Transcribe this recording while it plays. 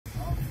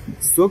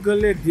Столько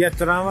лет я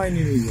трамвай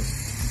не видел.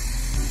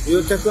 И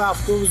вот такой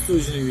автобус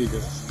тоже не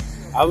видел.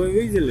 А вы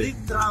видели?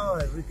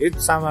 Это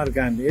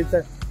Самарканд.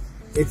 Это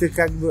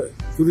как бы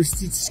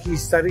туристический,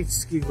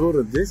 исторический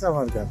город, да,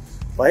 Самарканд?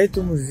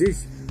 Поэтому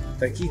здесь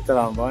такие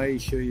трамваи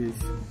еще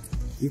есть.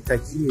 И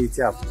такие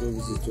эти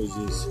автобусы тоже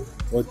есть.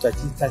 Вот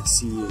такие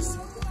такси есть.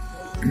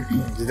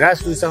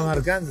 Здравствуй,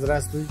 Самарканд,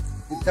 здравствуй.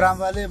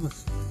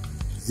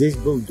 Здесь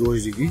был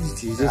дождик,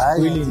 видите? Здесь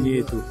пыли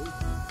нету.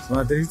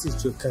 Смотрите,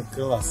 что как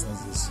классно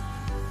здесь.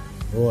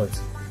 Вот.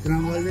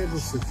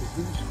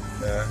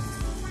 Да.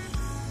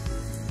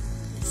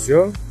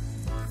 Все.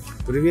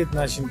 Привет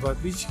нашим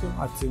подписчикам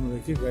от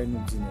Темираке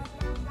Гайнуддина.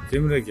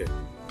 Темираке,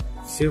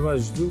 все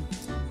вас ждут,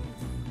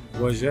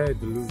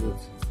 уважают, любят.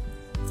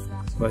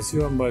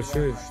 Спасибо вам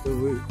большое,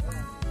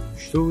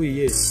 что вы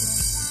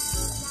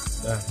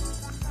есть. Да.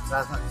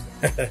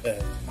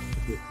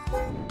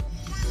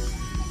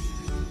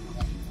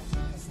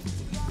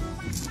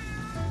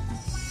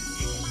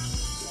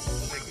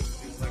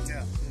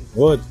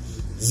 Вот,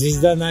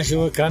 звезда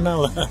нашего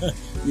канала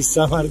из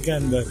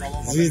Самарканда.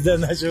 Звезда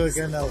нашего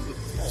канала.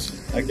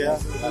 Aka,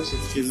 yaxshi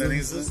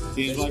fikrlaringiz,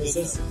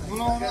 keyinchasiz.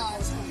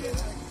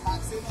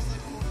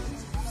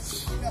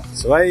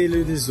 Свои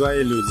люди,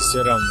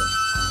 все равно.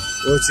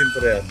 Очень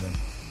приятно.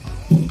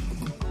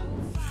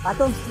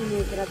 Потом с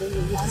ними продают.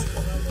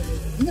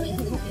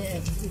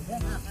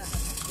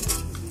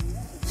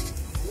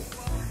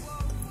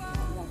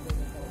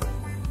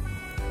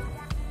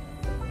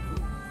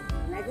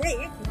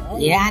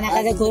 Ya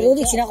anaqada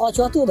ko'rdik, shunaqa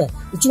ochyotdi.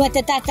 3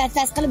 marta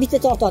tas qilib bitta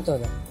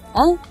tortayotdi.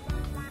 Ha?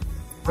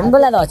 Kim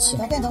biladi ochishi?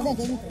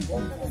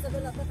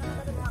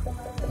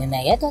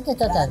 Nimaga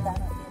tortadi?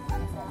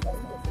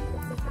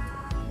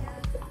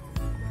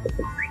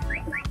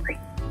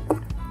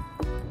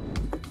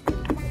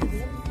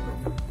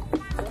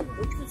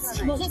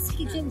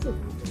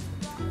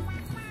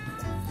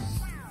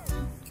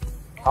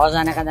 Hozir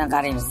anaqadan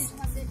qaraymiz.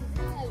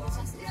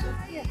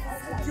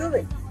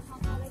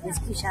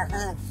 Eski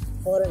shahar,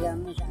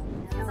 qo'riganmiz.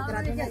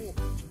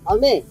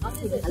 Olmay.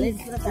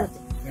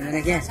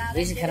 Nimaga?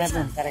 Bizni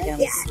qaradim,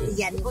 qaraganmiz.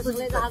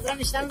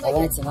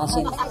 Давайте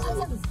машина.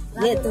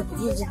 Нет, тут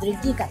есть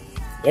другие.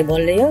 Я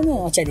bollaymi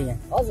ochadigan?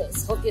 Hozir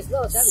sxokesni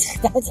ochadi.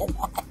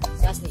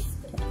 Jasniy.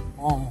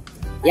 Ha.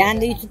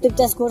 Endi YouTube'da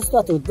bittasi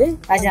ko'rsatyapti.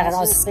 Qanaqa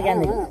hozir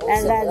qilgandek.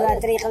 1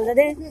 2 3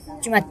 qildida,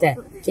 3 marta.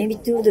 Keyin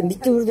bitta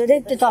urdi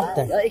deb bitta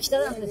tortdi. Yo,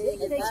 ikkitadan,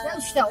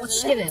 3ta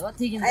ochish kerak. Va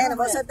tegin. Ayni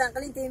boshqatdan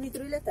qiling, tegmay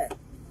turinglar-da.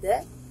 Da?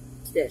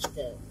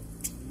 Ikkita.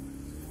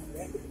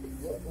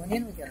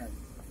 O'yin ekan.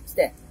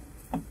 Ikkita.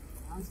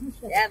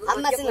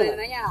 Hammasini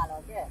qo'ymagan hali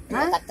aka.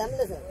 Qatdan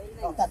bilasan?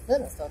 Tortadi.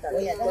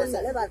 O'yin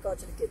ko'rsalar balki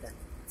ochilib ketadi.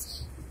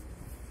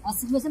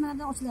 Osilmasa mana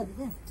bundan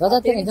ochiladi-da.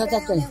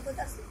 Tortadi.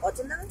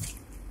 Ochildimi?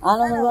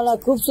 Ana bola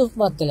ko'p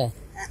suhbatdilar.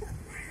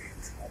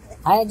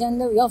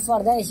 Hayajonda yo'q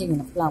borda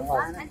eshigini qilib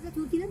qoldi.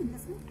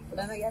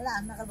 Bilamaganlar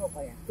anaqa bo'lib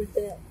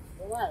qo'ygan.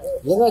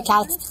 Yo'q,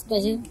 kalti chiqib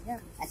tashin.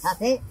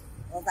 Asati,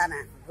 o'tana.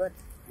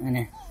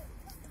 Ana.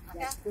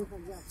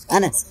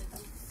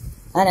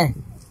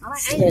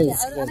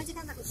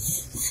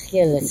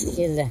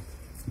 Keldi.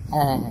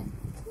 Ha.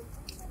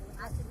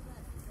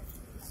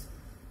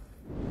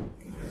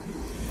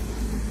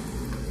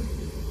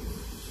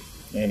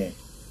 Ana.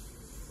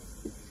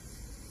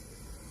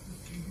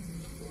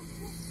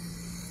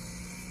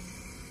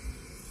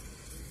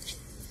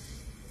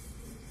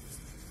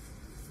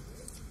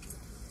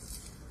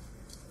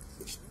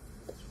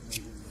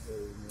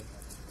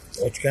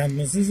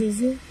 Ochganmisiz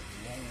o'zi?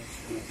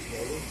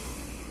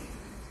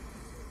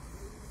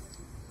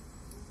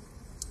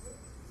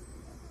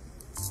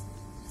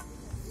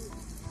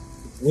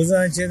 O'zi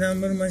anchadan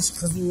bir mana shu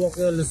qiziq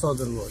voqealar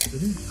sodir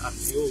bo'ldi.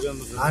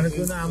 Ani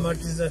kuni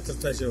amortizator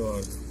tashlab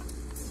yubordi.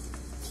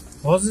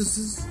 Hozir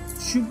siz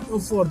tushib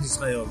o'tdingiz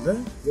xayolda?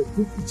 Yo'q,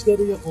 ko'p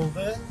ichkariga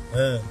qo'ydi.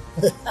 Ha.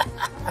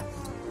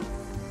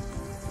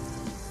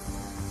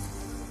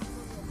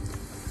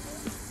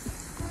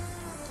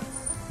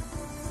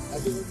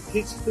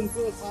 Keçtim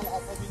ki sen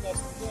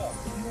atabilirsin ya.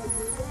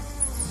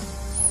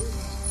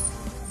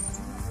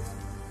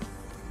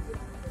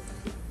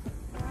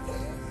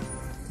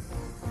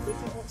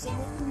 Geçen akşam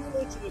yol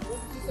açılıyor. Bu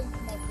güzel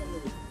bir maskeli.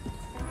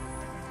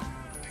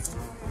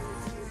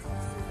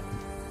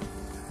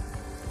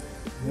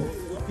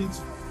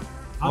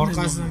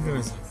 Arkasına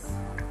görüyorsun.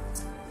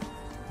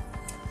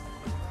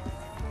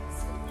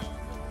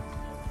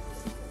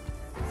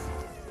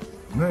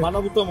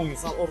 Bana bu tamam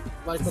sal orta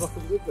tarafı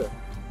gidiyor da.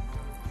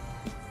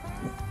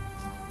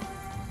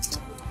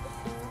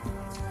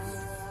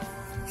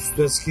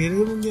 Ustasi kerak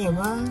bunga ham,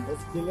 ha?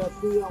 O'zi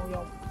kelyapti, ham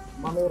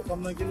mana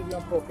orqamdan kelib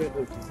ham qo'yib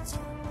qo'ydi.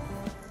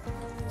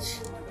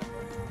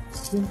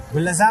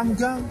 Bilasanmi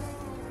ukam?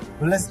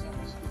 Bilasan?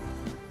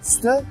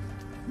 Usta?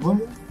 Bu?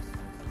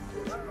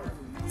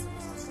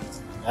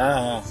 Ha.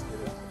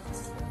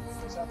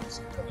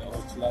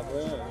 Ochiladi.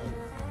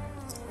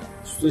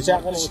 Usta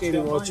chaqirish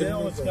kerak,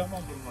 ochilmaydi.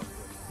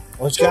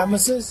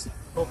 Ochganmisiz?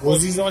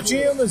 O'zingiz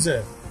oching bo'lmasa?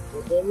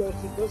 Bollar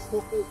ochib,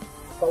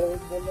 salon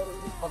bollar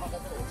qanaqa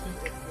oching.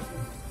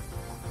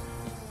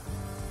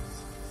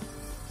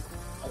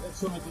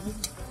 Xushmetimiz.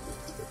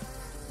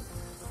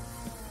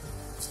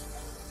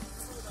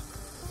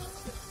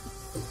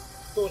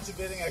 To'chi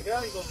bering aka,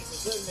 iloji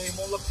bo'lsa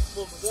mehmonlar kutib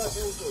bo'ldi-da,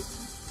 aka o'zi.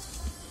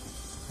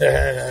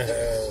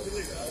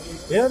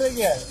 Ber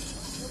aka.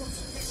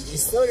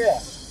 Historia.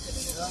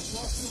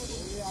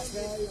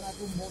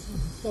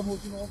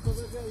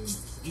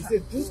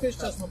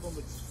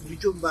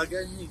 Причем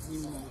багажник не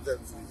может.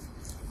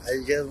 А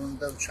я вон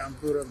там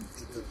шампуром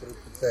что-то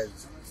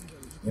пропитается.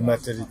 Не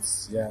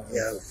материтесь,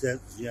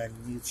 я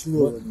ни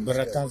слова не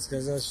братан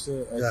сказал, что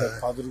это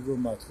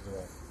по-другому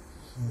открывает.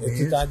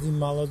 Этот один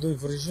молодой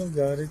пришел,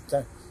 говорит,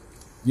 так,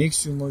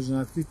 Нексию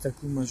можно открыть,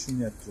 такую машину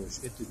не откроешь.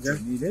 Это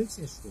что, не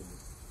лекция, что ли?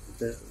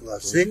 Это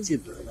Лассетти,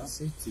 братан.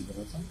 Лассетти,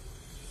 братан.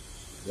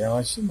 Я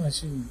вообще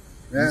машину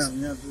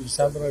не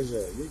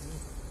соображаю.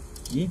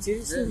 Не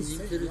интересуюсь.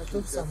 Я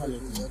тут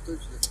самолет.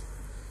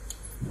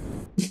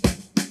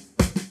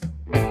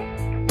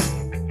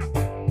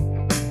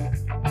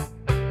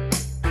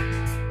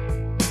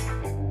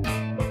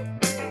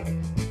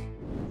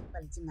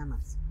 Полетим на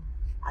Марс.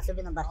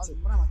 Особенно борцы.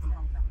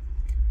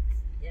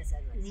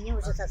 Меню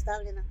уже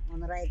составлено,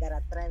 он райдер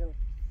отправил.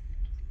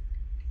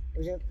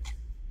 Уже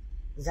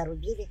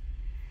зарубили,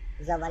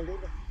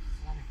 завалили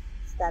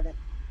стадо.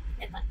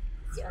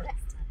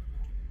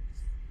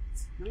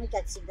 Ну, мы,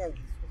 как всегда, с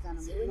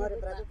Хусаном,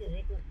 морепродукты.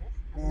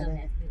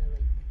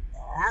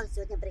 А,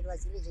 сегодня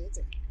пригласили же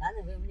этих.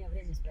 Ладно, вы у меня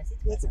время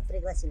спросите. Этих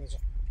пригласили же.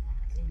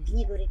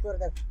 Книгу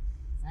рекордов.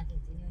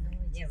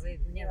 Не, вы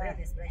мне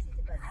время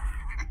спросите, пожалуйста.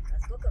 А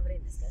сколько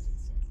время, скажите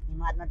сейчас?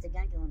 Ему одна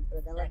цыганка, он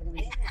продала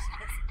время.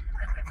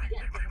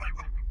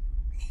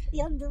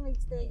 И он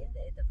думает, что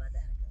это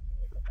подарок.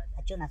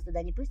 А что, нас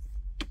туда не пустят?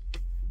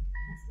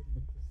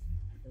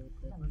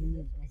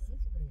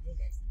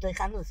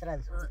 To'yxona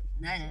сразу.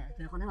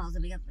 To'yxona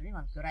hozir bergan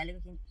bilmayman.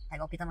 Ko'raylik keyin tag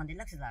olib ketaman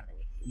dedilar sizlarni.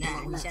 Да,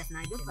 сейчас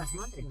найдем,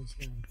 посмотрим.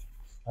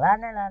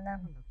 Ладно.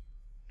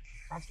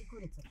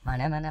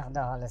 Mana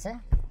xudo xolasa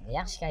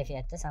yaxshi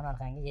kayfiyatda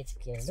Samarqandga yetib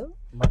keldi.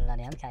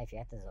 Bolalarning ham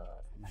kayfiyati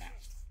zo'r. Mana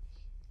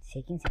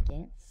sekin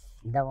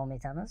davom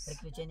etamiz.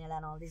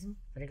 Приключенияларni oldingizmi?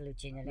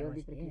 Приключениялар.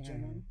 Yo'lda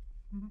приключенияларni.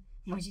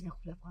 Mashina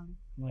qulab qoldi.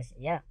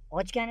 Ya,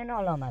 ochganini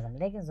ololmadim,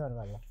 lekin zo'r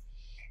bo'ldi.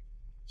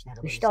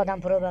 3 ta odam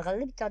proba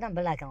qildi, bitta odam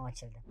bilakan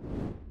ochildi.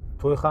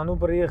 To'yxonu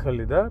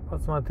приехали, да?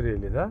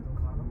 Посмотрели, да?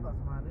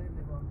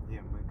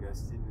 Не, мы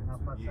гостиницу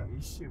не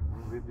ищем, мы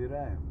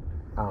выбираем.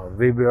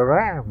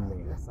 Выбираем.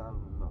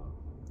 Salmondo.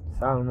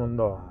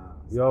 Salmondo.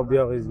 Yo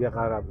buyog'ingizga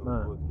qarabmi?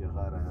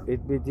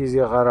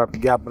 Bet-betingizga qarab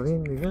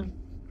gapiring degan.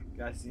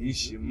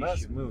 Ищем нас,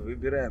 мы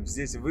выбираем.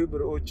 Здесь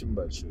выбор очень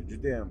большой.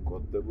 Judayam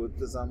katta. Bu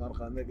yerda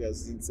Samarqandda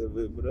gostinitsa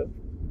vыбора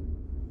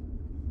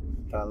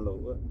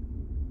tanlovi.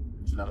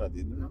 Shunaqa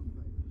deydimi?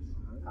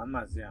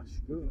 Hammasi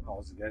yaxshi-ku,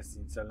 hozir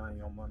gostinitsalar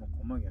yomoni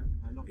qolmagan.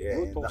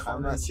 Endi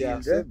hammasi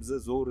yaxshi, biza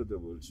zo'rida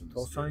bo'lishimiz.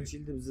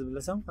 90-yilda bizni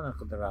bilasan qanaqa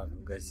qidirardi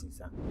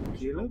gostinitsani.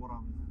 Kelib,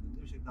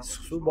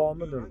 issiq suv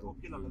bormi derdi.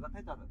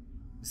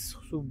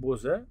 Issiq suv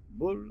bo'lsa,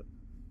 bo'ldi.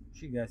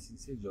 Shu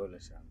gostinitsaga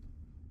joylashadi.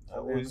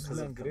 O'zingiz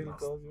bilan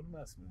grelka olib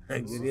yurmasmi?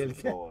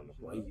 Grelka?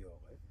 Voy yo'q.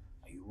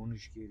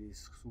 Yuvinish kerak,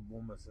 issiq suv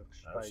bo'lmasa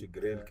qish payti. Shu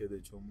grelkada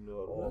cho'milib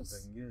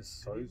oldingi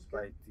soyuz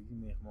paytidagi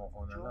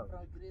mehmonxonalar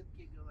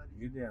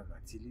judayam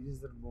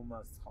televizor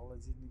bo'lmas,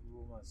 холодильник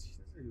bo'lmas, hech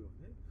narsa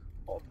yo'q-da.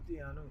 Oddiy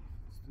yani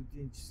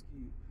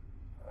studentskiy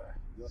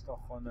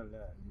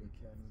yotoqxonalar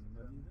yoki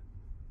nima deydi?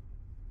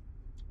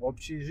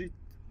 Общежит.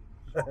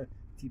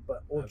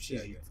 Типа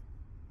общежит.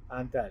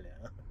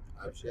 Antaliya.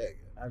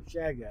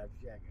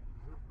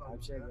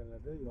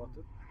 Общagalarda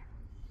yotib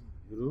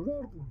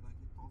yuraverardim.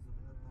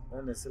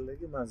 Mana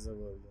sizlarga mazza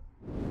bo'ldi.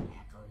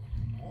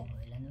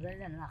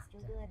 O'ylanib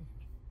vaqtda.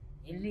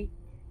 50.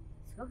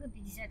 Сколько?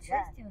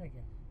 56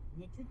 вроде.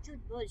 Не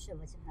чуть-чуть больше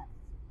 18.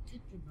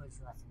 Чуть-чуть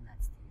больше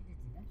 18.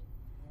 Видите, да?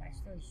 А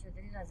что, еще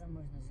 3 раза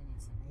можно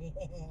жениться?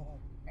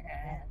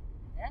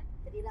 Да?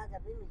 3 раза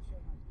было, еще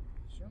можно.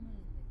 Еще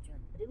можно быть, что?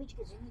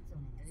 Привычка жениться у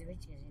меня.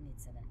 Привычка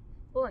жениться, да.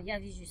 О, я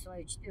вижу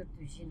свою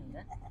 4-ю жену,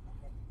 да?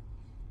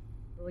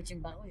 Вы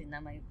очень похожи на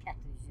мою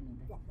 5-ю жену,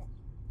 да?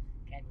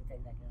 Как вы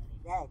тогда говорили?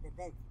 Да, это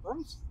да.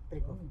 Помнишь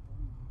прикол?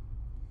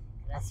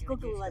 А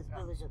сколько у вас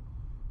было жен?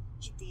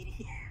 4.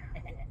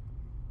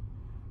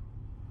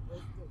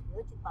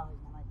 Очень похож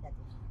на мою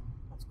 5-ю жену.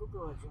 А сколько у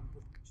вас жен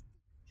было?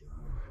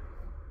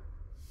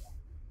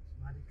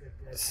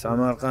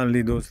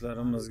 Samarqandlik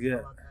do'stlarimizga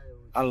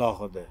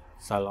alohida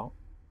salom.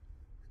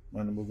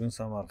 Mana bugun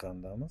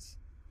Samarkanddamiz.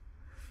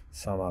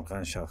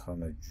 Samarkand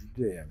shahrini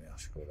juda ham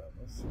yaxshi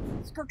ko'ramiz.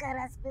 Сколько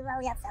раз бывал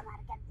я в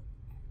Самарканде?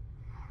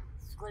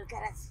 Сколько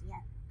раз я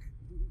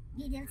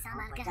видел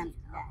Самарканд?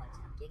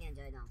 Kelgan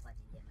joydan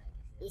qoching.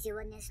 И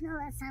сегодня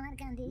снова в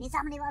Самарканде. Не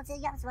сомневался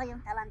я в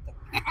своем таланте.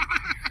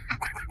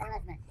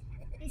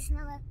 И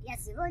снова я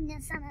сегодня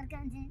в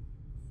Самарканде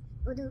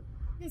буду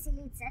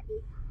веселиться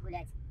и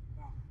гулять.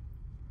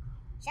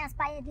 Сейчас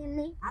поедем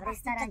мы в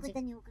ресторанчик.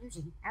 Какой-то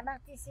неуклюжий. А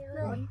Бахты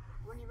сегодня?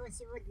 У него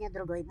сегодня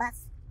другой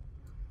бас.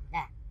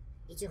 Да.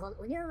 И чехол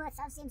у него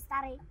совсем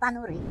старый,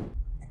 понурый.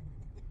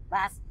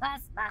 Бас,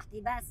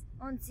 бахти бас,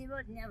 он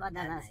сегодня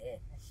водолаз.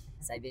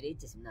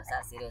 Соберитесь,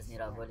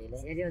 серьезныйroq bo'linglar.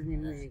 Серьезный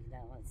мужик, да,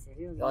 вот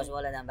серьезный. Yosh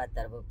boladan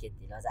battar bo'lib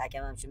ketdinglar. Hozir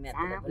akam ham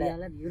tushunmayapti.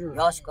 Uyalib yurur.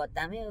 Yosh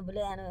kattami,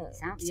 bular ani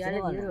Sen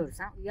uyalib yurur.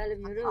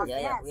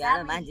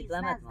 Uyalib, men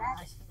diplomatman.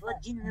 Вот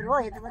Джинро,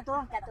 это вот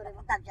он, который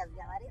вот там сейчас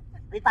говорит.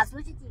 Вы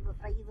послушайте его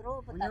про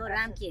Европу. У него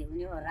рамки.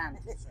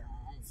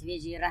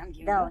 Свежие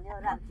рамки. Да, у него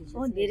рамки.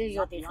 Он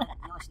бережет их.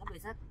 Yoshni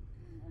qo'ysa,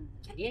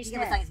 Ishga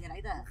bo'lsangiz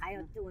kerak-da.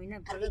 Hayotda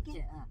o'ynab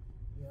qolibchi.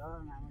 Yo'q,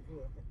 mana shu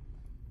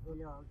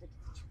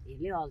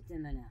 56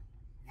 mana.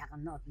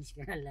 Yaqinda 60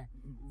 kiradilar.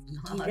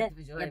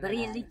 Bir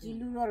yillik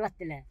kilo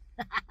uryaptilar.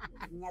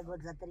 У меня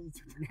год за 3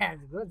 идет.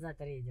 Год за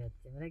 3 идет.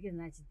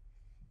 Значит,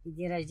 и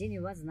день рождения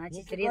у вас, значит,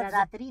 Если 3 год раза.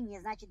 за 3,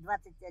 мне значит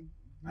 21.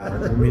 У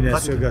меня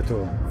все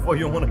готово.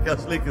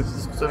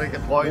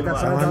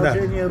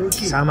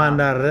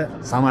 Samandarni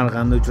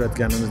Samarkandda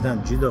uchratganimizdan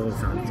juda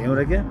xursand. Temur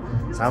aka,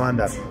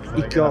 Samandar,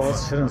 ikki og'iz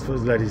shirin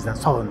so'zlaringizdan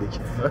sog'indik.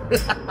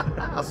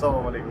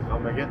 Assalomu alaykum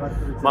hammaga.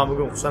 Men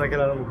bugun Husan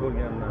akalarimni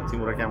ko'rganimdan,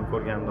 Temur akamni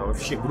ko'rganimdan,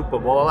 kichik gruppa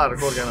bolalarni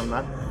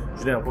ko'rganimdan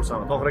juda ham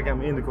xursandman. Tohir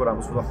akamni endi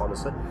ko'ramiz, xudo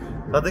xolisa.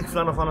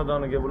 Tadikiflarning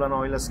xonadoniga, bularning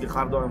oilasiga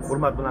har doim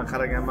hurmat bilan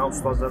qaraganman,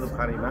 ustozlar deb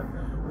qarayman.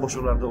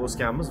 Qo'shiqlarda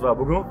o'sganmiz va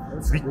bugun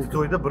bitta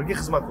to'yda birga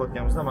xizmat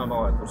qilayotganimizdan men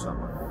nihoyat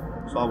xursandman.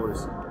 Sog'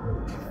 bo'linglar.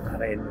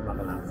 Qarang nima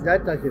qilamiz.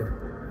 Aka.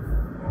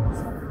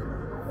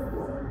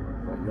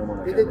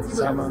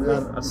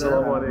 Samandar,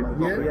 assalomu alaykum.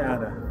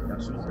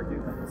 Yaxshimisiz aka?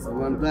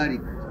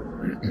 Samandarik.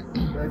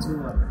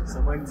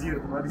 Samandir,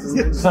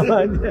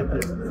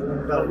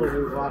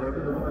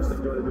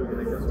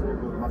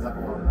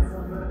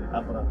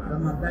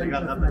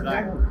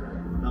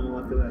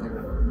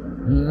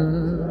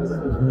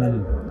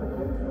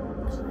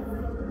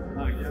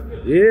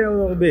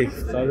 Ulug'bek,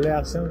 sog'lik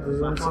yaxshimi?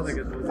 Tuzimsiz?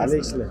 Qalay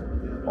ishlar?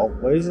 Olib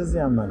qo'yasiz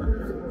ham mana.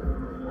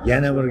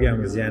 Yana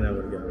birgamiz.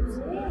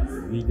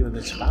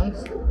 Videoda chiqamiz.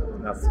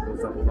 Nasib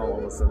bo'lsa, xudo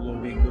xolisa,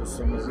 Ulug'bek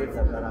do'stimizga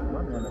katta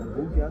rahmat. Mana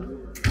bu gal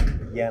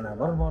yana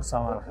bir bor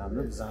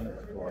Samarkandda bizani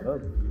kutib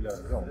olib,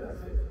 uylarga olib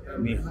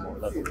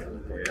mehmonlar bo'ldi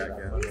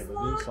aka.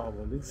 Sog'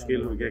 bo'ling. Xush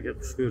keldik aka,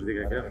 xush ko'rdik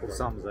aka.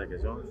 Xursandmiz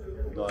akajon.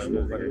 Doim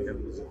o'zingizdan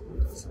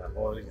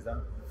Sizlarga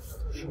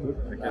shukur.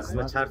 Aka,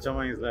 sizlar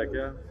charchamangizlar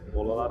aka.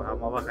 Bolалар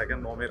hamma vaqt aka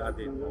nomer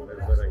 1, nomer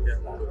 1 aka.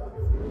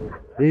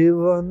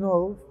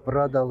 Иванов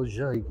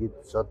продолжает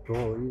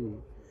затой,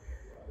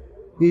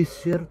 и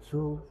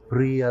сердцу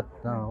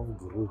приятно в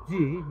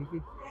груди.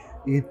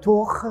 И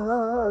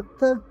Тоха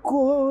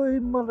такой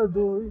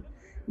молодой,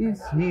 и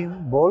с ним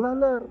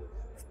Болалар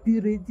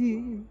впереди.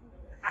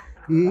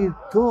 И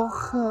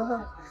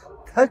Тоха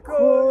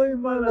такой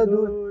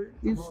молодой,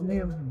 и с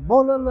ним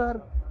Болалар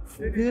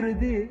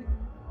впереди.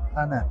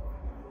 Ana.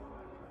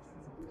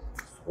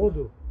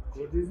 Sходу.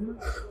 Ko'rdingizmi?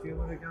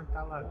 Temur akam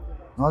talat.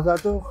 Но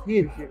зато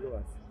хит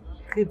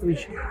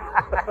вышел.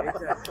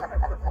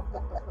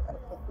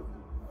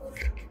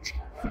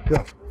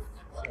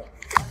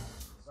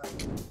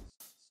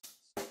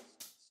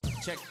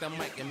 Check the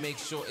mic and make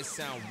sure it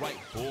sound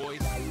right,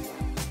 boys.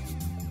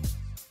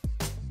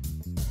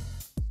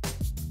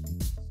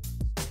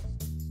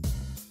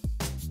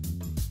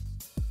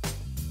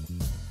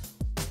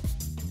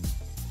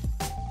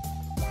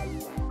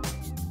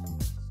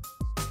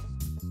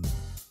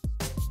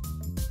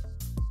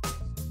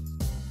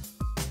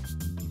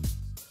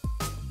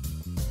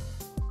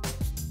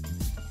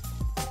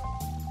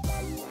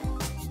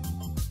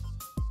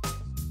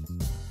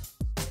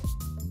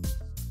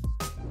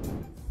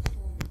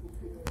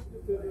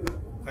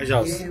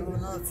 Пожалуйста. И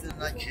вновь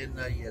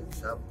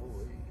начинается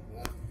бой,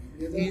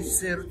 и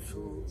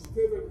сердцу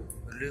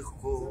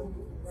легко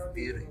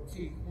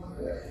впереди.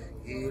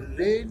 И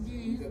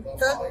Ленин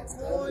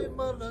такой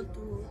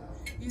молодой,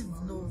 и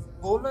вновь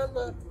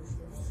Болалар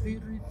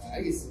впереди.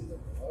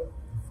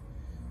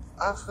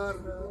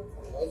 Ахара,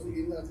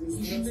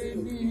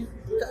 Ленин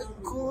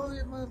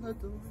такой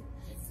молодой,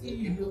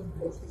 и вновь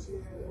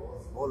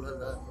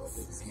Болалар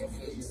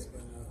впереди.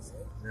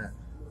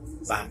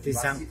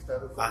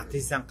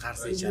 Baxtiysan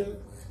qarshi ichadi.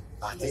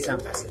 Baxtiysan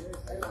qarshi.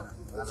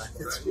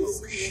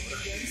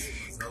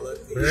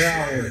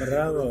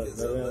 Bravo.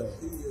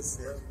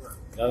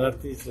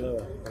 Золотые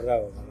слова.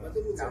 Браво.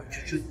 Там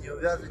чуть-чуть не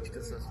увязочка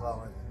со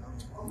словами.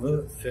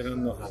 Ну, все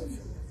равно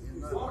хорошо.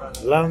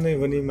 Главное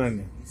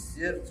внимание. И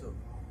сердцу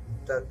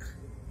так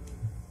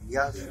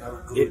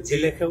ясно. И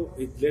для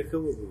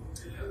кого будет?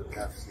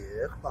 Для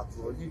всех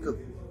поклонников.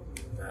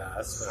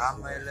 Да,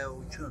 Хамеле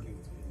учен.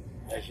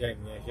 Yaşayın.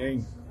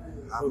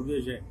 Çok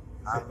yaşayın.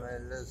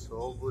 Hamele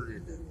soğuk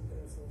oluyordu.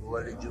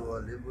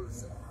 Vali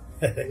bulsun.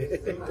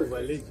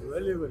 Vali.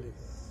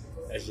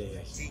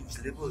 Yaşayın.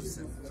 Tinçli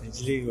bulsun.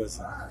 Tinçlik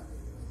olsun.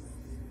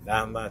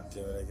 Rahmat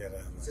diyor.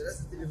 Rahmat.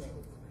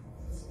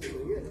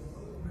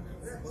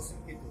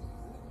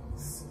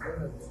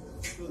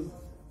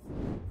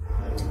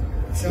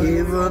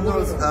 И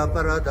вновь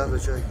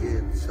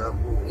продолжается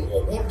бой,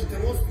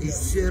 и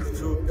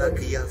сердцу так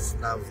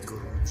ясно в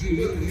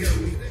груди.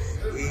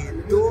 И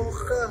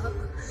Тоха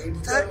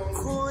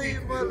такой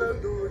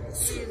молодой,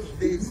 и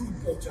весь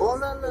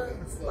Болалар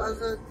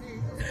позади.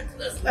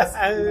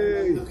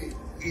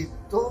 И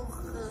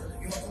только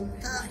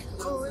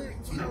такое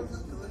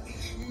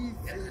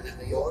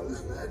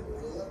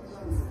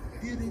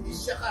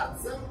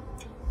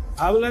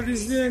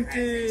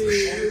Аплодисменты!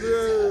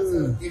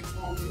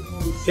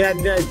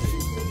 Пять дать.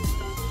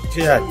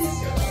 Пять.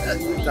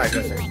 Так,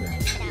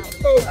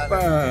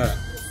 опа!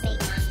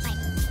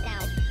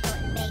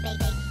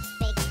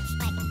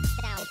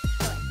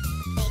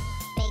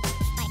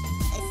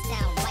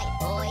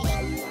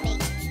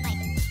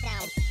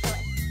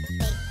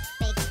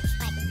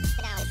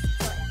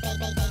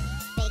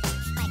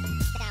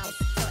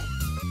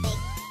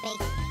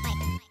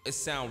 It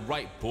sound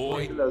right,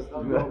 boy.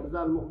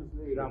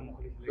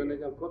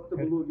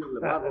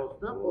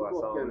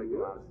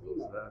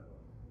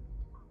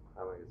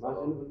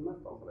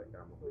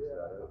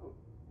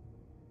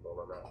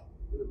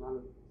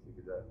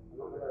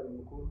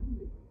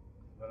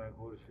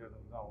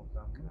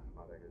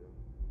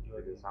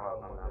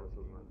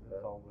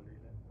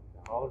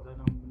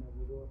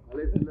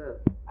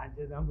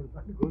 Anchadan bir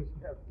tane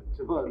ko'rishyapti.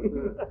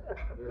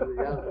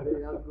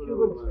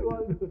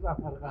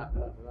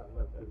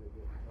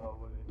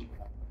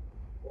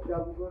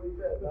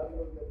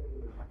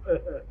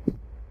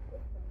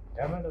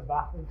 Mana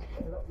baxtim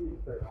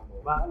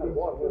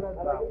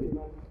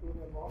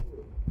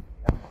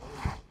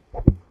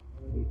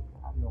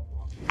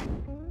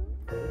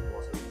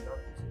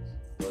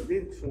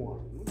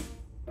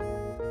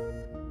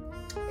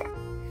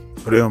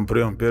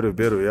Прием,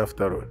 первый, я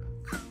второй.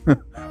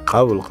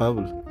 Qabul.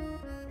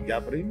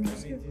 gapiraymi?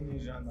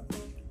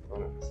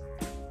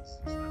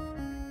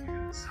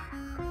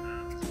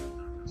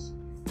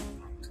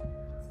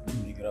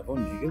 Mikrofon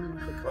nega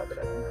bunday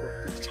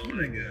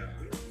kvadratni?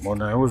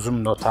 Mana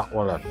o'zimni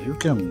taqvolarni-yu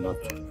kimni?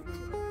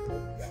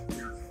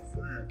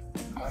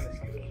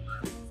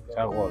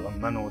 Taqvolim,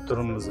 mana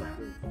o'tiribmiz.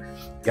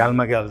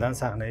 Galma-galdan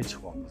sahnaga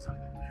chiqyapmiz.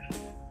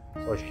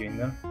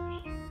 Toshkentdan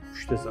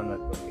 3 ta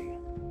san'atkor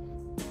kelgan.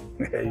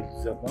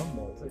 Iltizam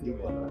bo'lsa,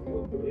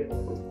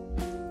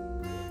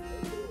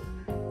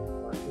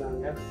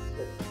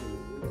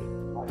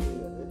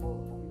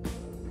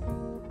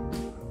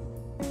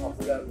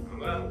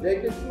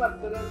 lekin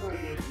xizmatdalar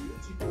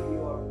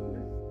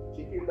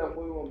chekildan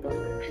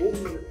qo'yganman 10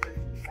 minut.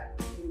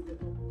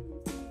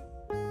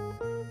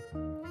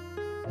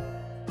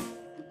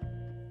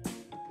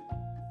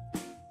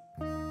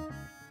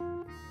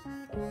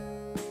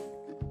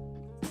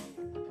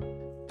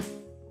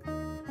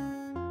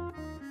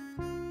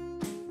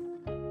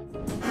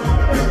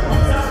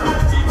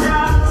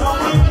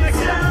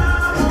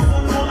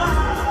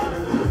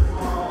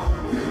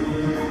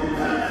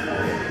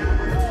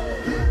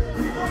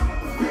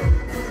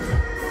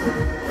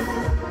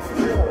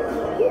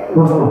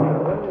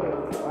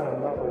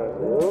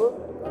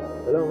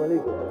 Assalomu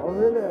alaykum.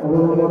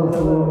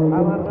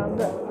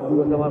 Samarkandda.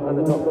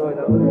 Samarkandda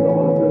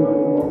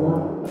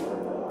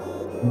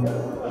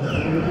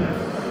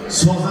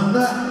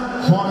So'zanda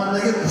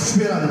xonandaga kuch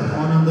beradi,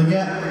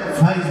 xonandaga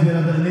fayz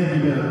beradi,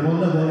 energiya beradi.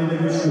 Bolalar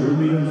boringlarga shu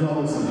umidimiz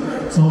olsin.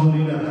 Sog'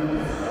 bo'linglar.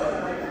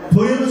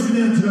 To'yimiz juda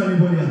ham chiroyli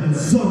bo'lyapti.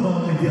 Zo'r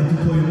davom etyapti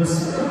to'yimiz.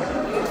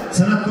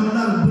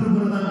 San'atkorlar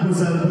bir-biridan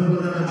go'zal,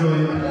 bir-biridan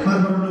ajoyib. Har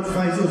birining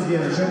fayzi o'ziga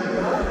yarasha.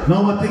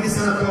 Navbatdagi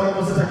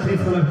san'atkorimizni taklif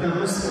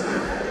qilayotganmiz.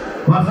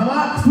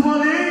 Marhamat,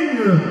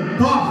 tumanining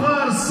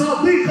Tohir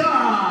Sodiqa.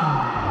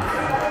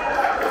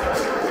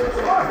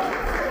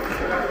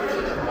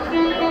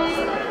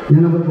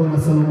 Yana bir bor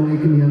assalomu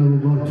alaykum, yana bir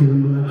bor kelin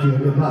bilan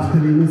kuyovga baxt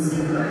tilaymiz.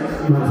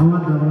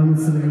 Marhamat, davramiz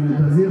sizlarga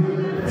muntazir.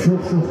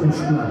 Sho'x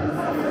qo'shiqlar.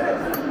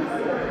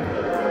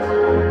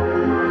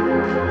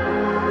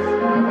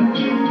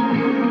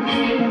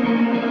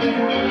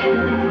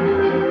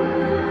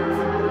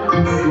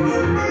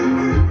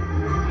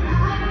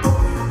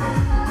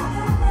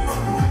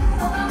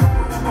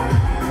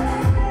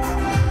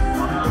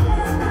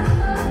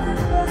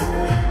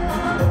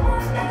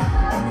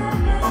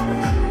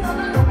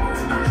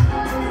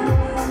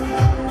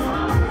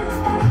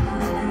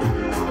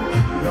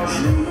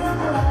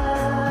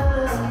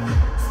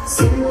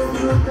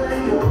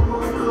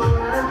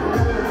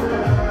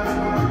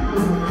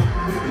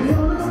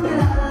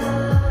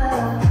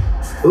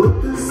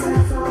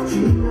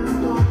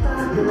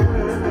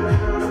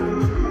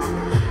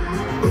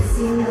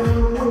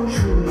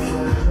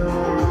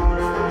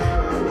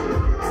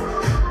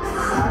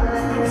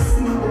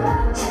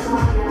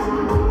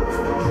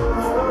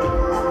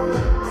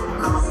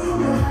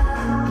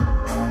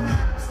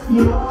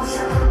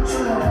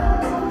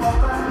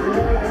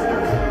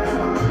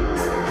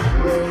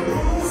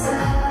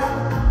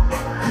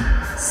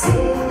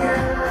 Sing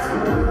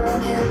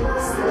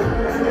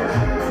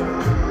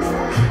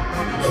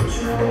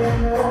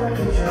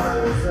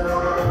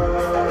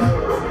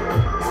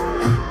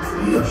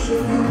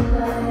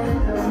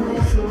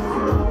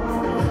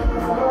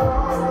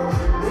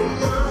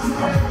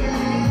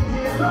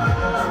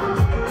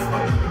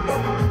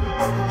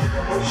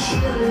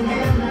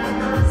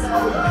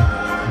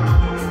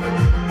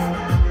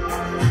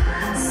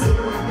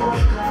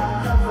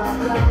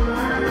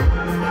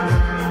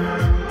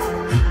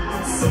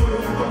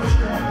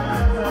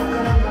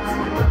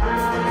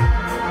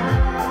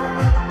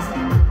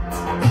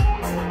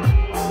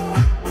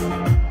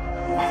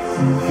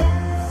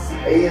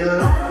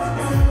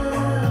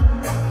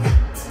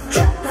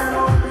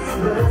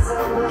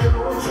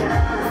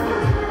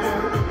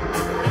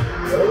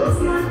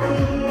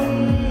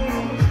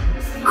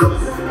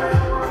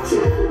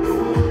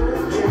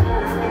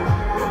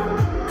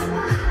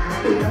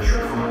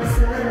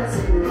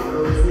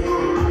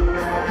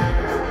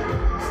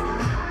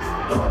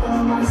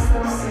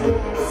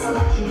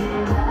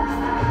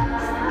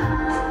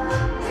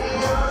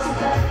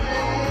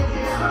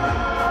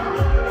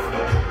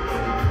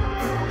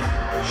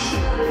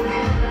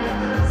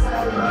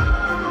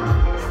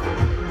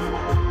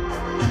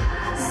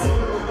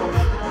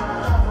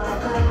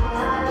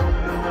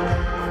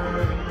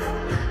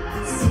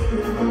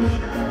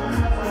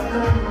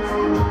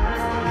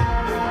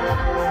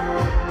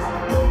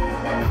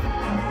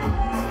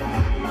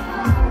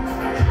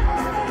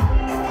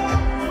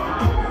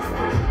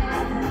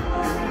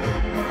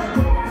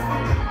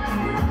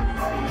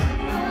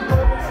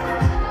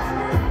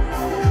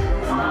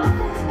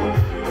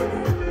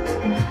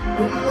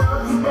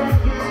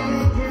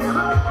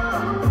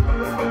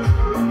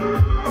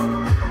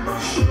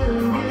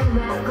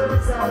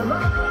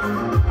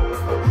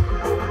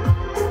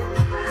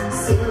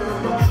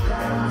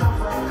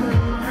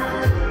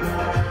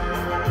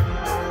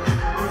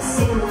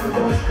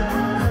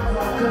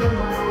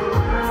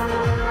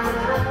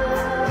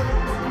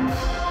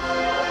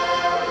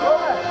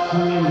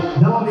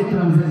Devam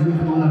ettiremiz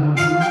mehmonlar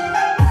başına.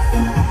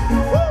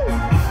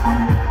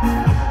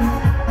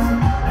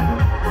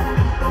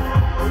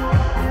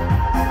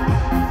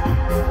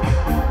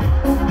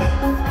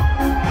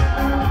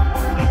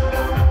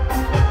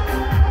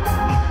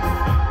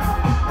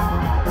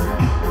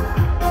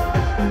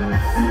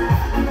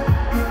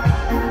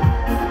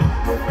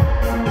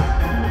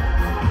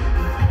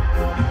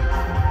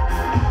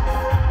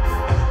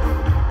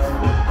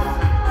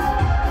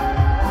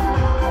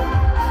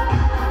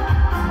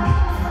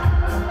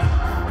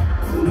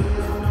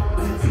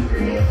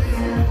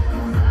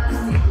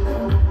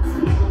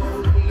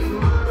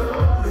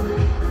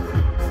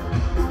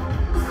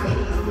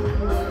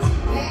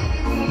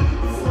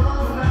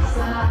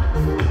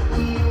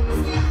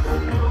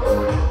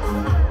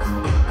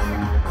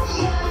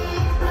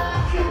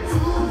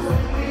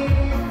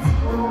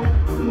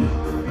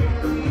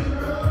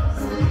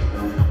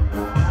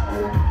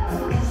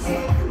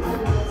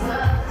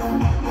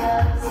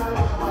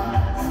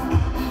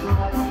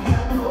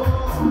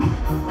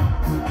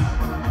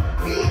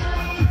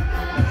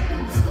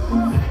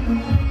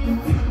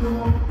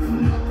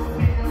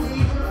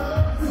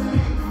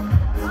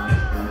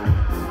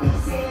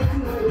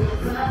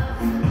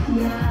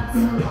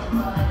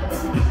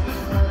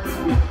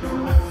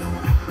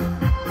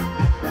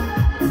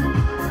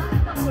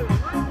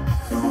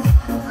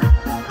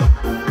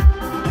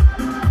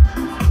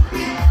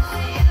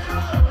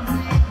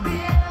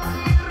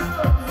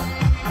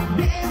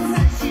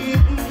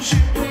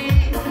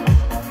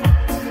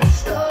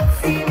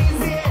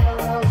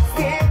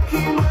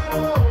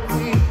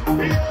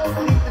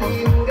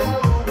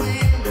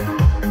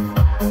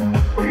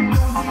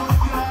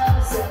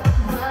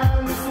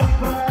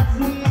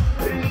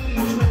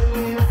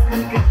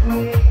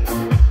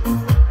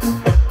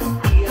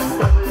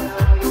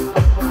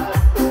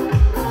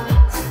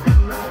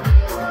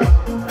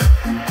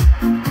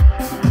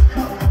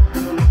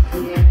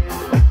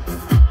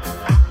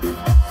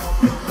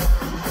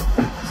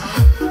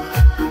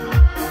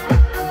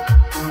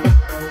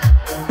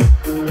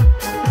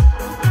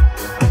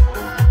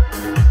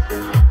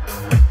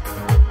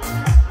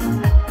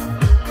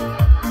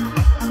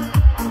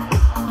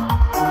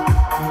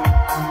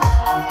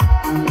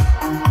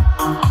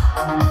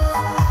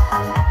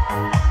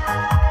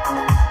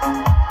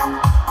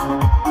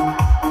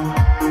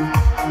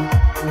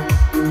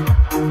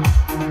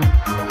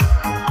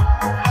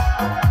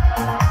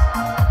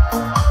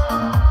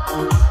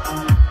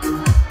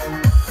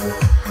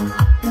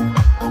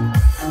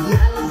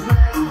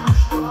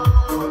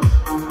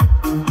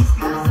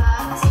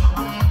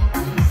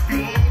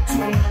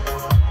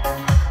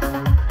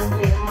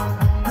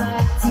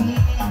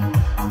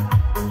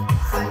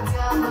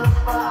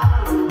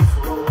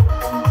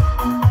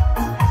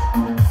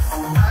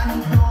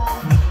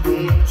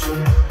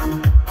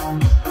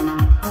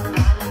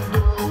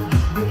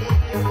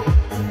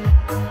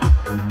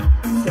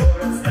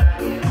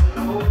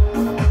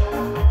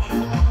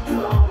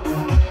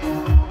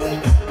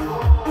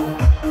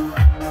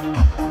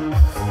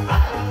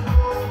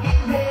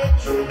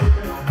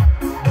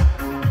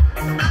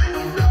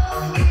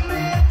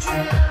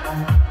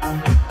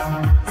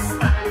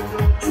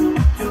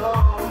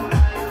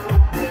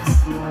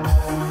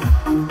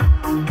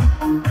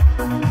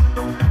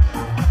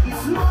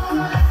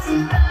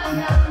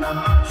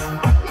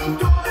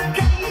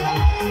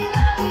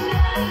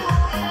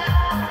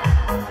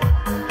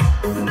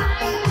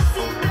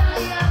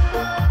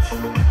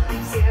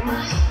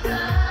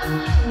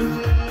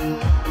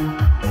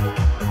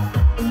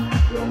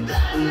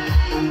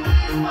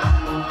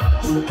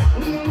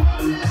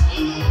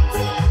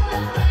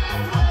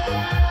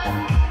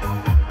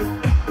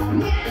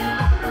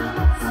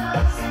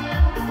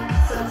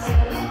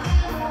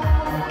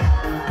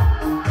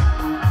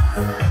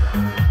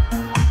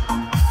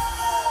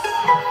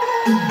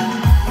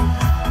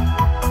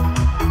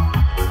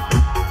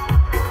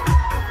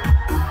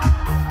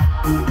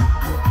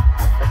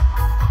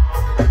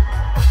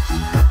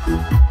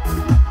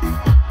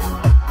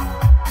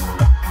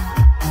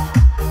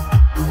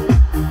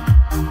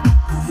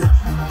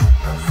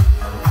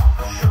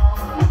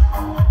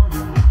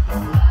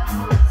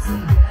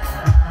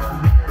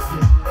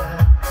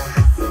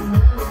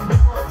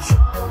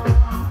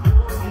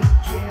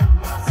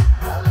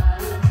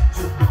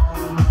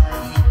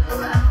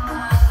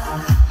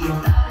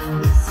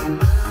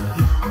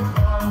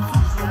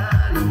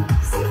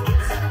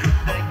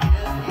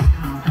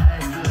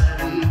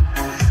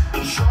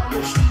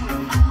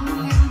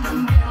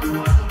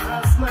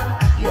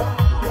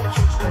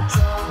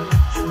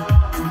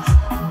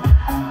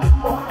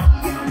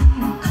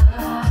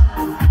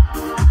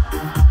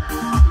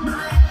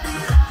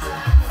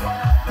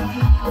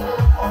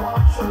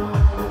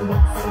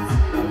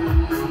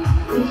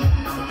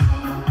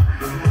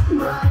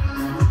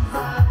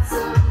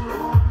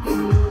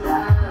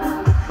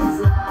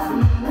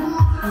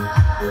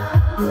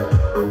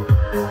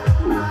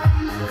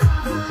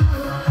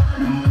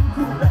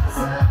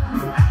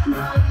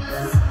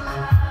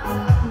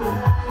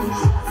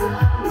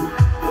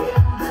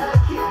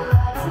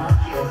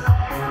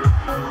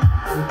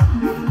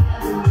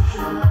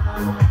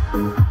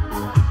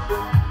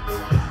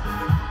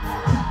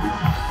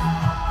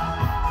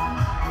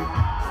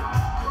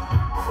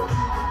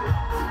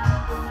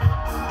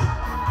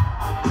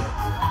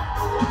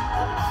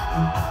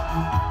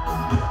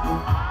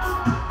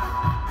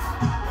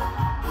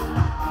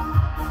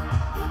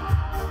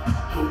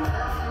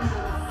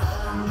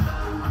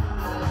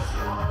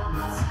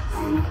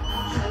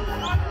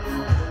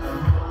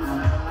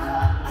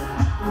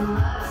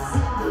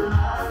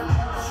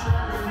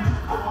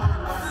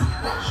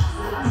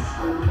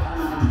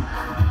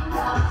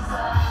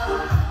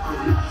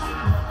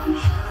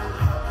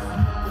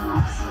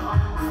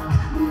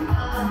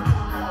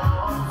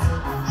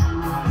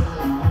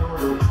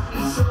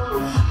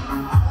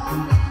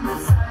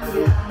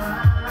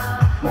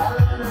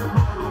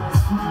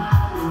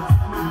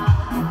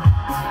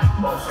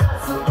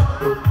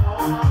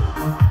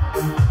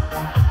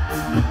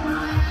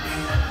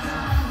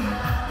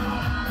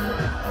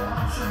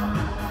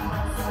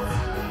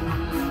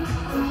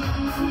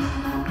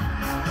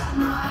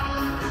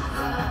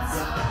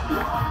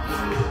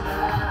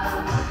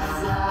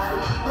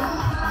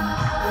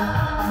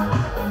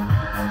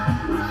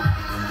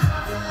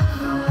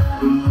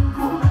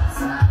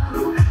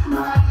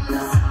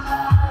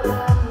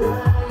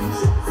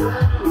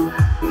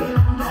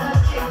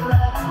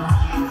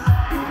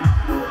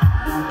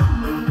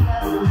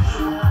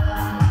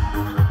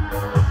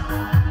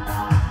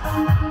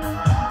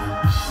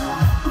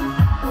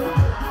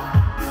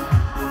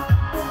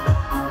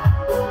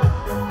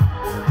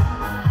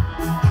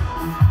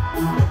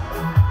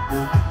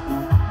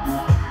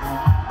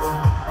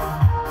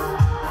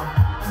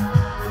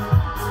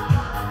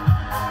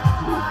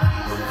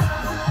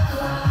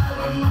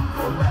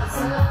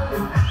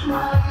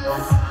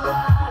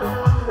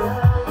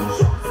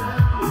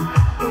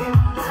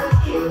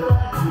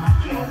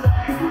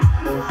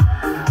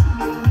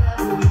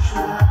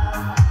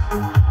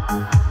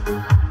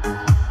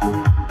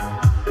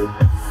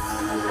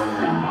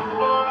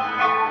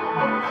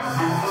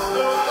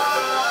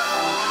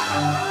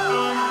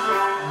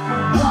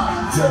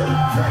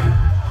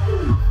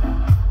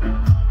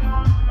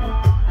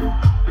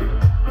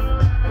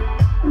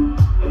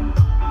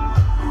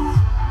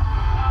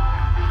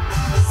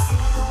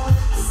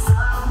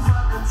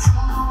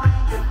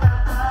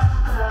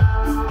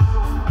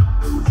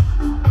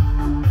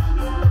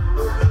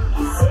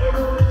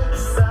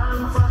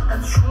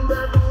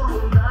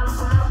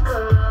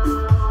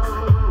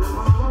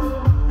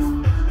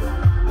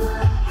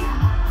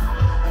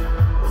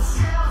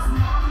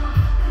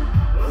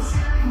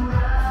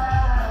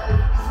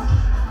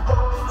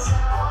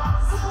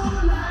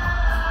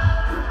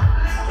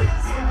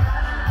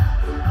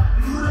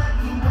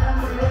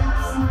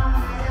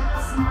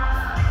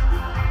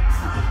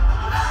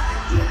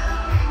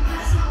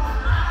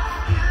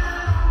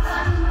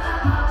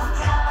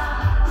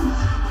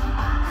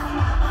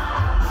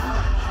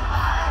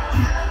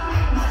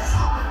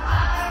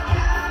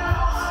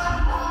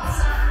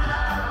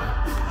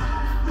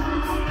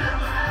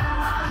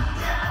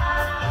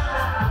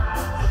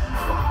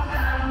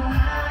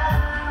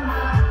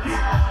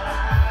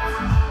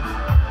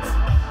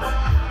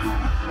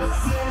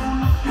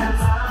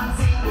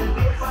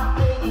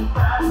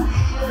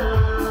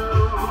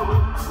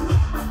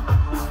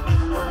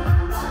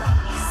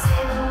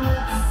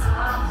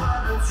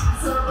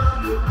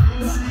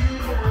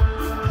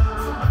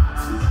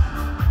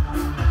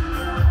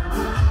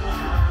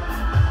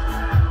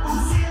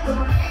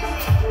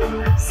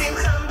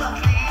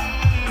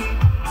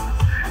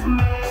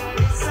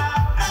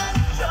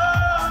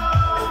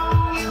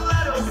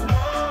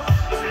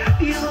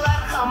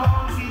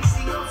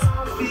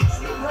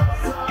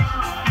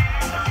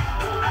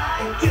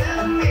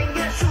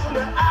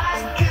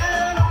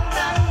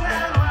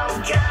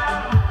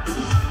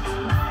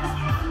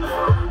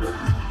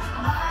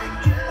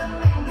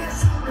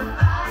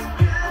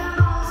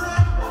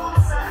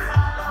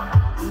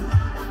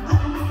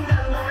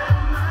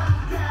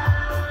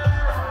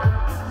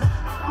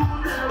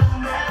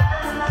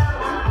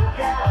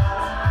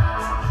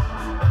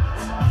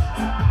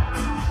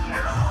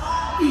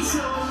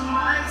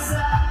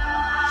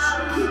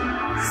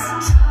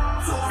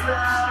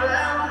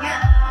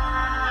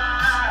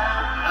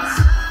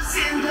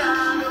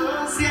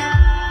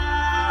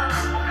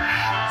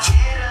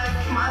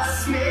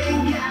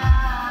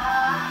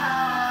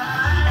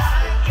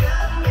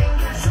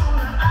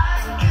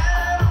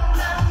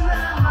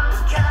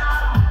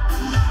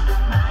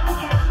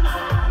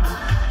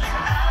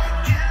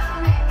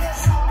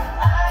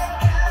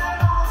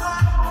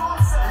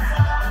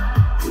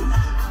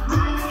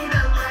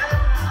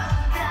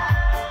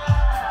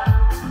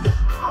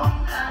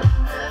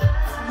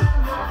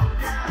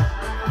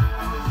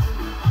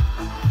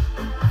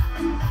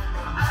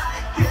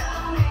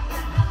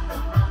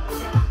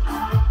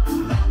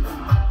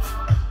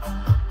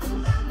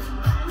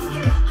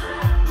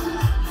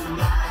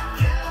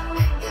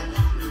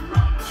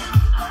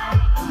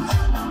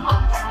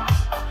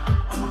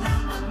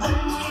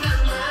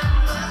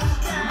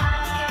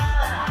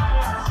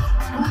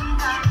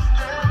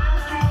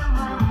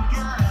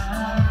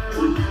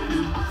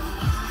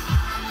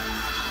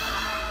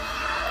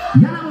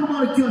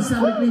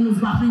 Tabriklaymiz,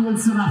 baxting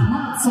bo'lsin,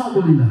 rahmat, sog'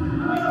 bo'linglar.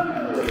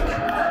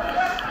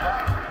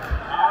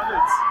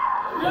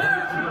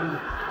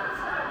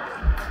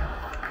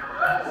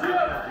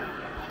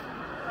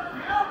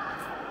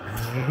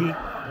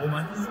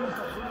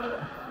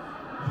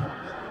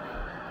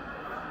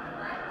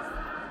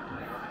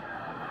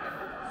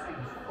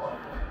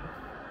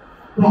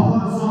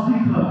 Tohir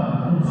Sodiqov,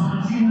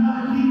 Xusanchi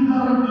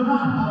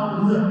Narxidordan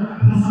havozi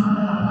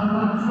Xusandan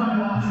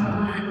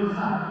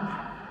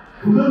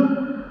bugun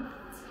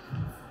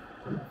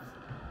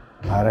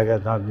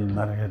Harakatlarning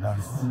harakatlar.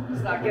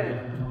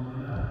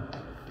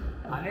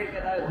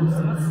 Amerikada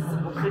do'stimiz sizni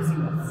o'qiysiz.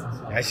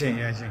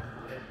 Yashang.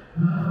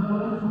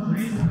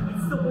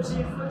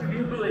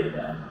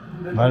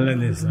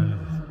 Malades.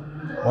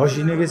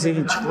 Mashinaga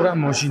sekin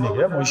chiqaveramiz,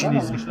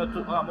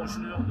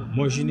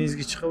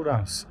 mashinangizga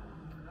chiqaveramiz.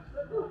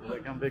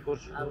 Ekan bekor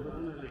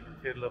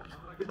terlab.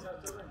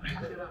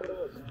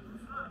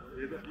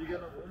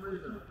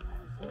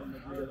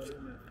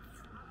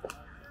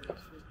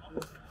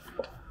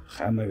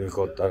 Hammaga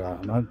katta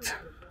rahmat.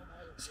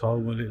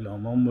 Sog' bo'linglar,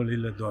 omon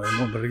bo'linglar,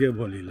 doimo birga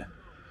bo'linglar.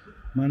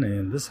 Mana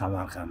endi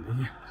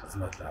Samarqanddagi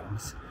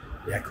xizmatlarimiz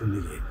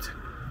yakuniga yetdi.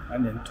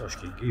 Mana endi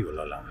Toshkentga yo'l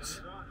olamiz.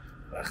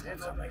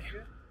 Rahmat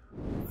hammaga.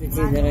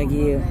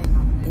 Дорогие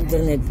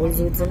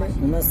интернет-пользователи,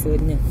 у нас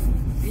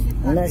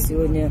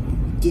сегодня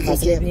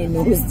последние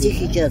новости.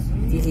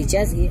 Тихий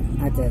час и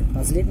это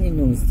последние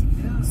новости.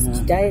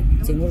 Читает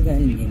Тимур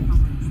Галимов.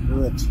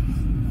 Вот.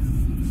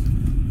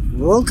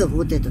 Волков,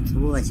 вот этот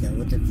Вася,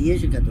 вот этот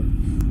ежик, который,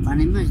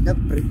 понимаешь, да,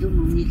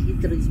 придумал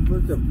нехитрый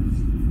способ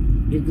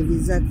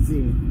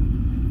легализации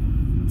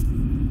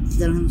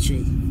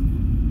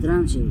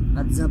траншей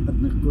от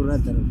западных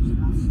кураторов.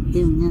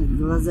 Ты у меня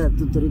глаза,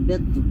 тут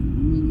ребят, тут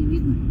мне не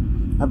видно.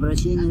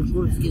 Обращение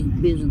курдских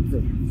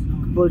беженцев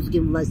к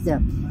польским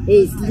властям.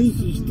 Эй,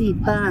 слышишь ты,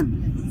 пан,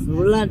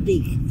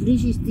 Владик,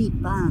 слышишь ты,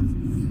 пан,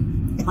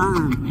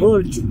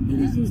 Вольчик,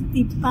 слышишь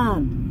ты,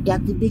 пан. Я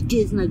тебе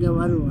честно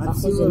говорю.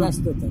 Похоже на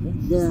что-то, да?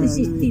 Да.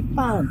 Слышишь ты,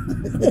 пан.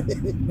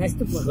 На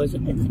что похоже?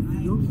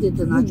 Ну,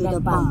 где-то на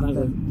что-то пан.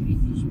 Да.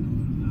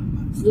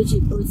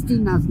 Слушай, пусти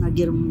нас в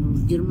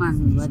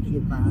Германию вообще,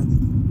 пан.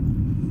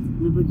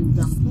 Мы будем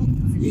там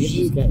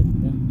жить.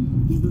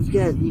 Не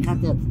пускают, не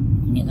хотят.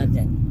 Не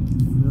хотят.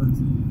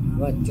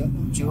 Вот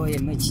чего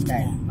мы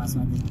читаем.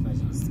 Посмотрите,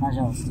 пожалуйста.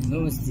 Пожалуйста.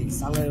 Новости.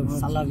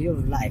 Соловьев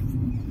лайв.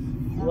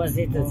 У вас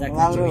это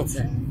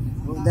заканчивается.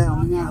 Да,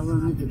 у меня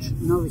вон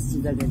новости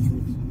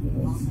заканчиваются.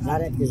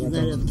 Зарядки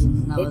заканчиваются.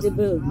 Это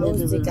был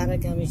новости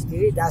Каракамиш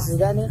ТВ. До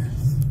свидания.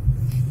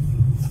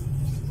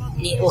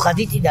 Не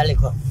уходите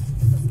далеко.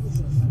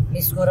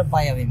 Мы скоро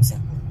появимся.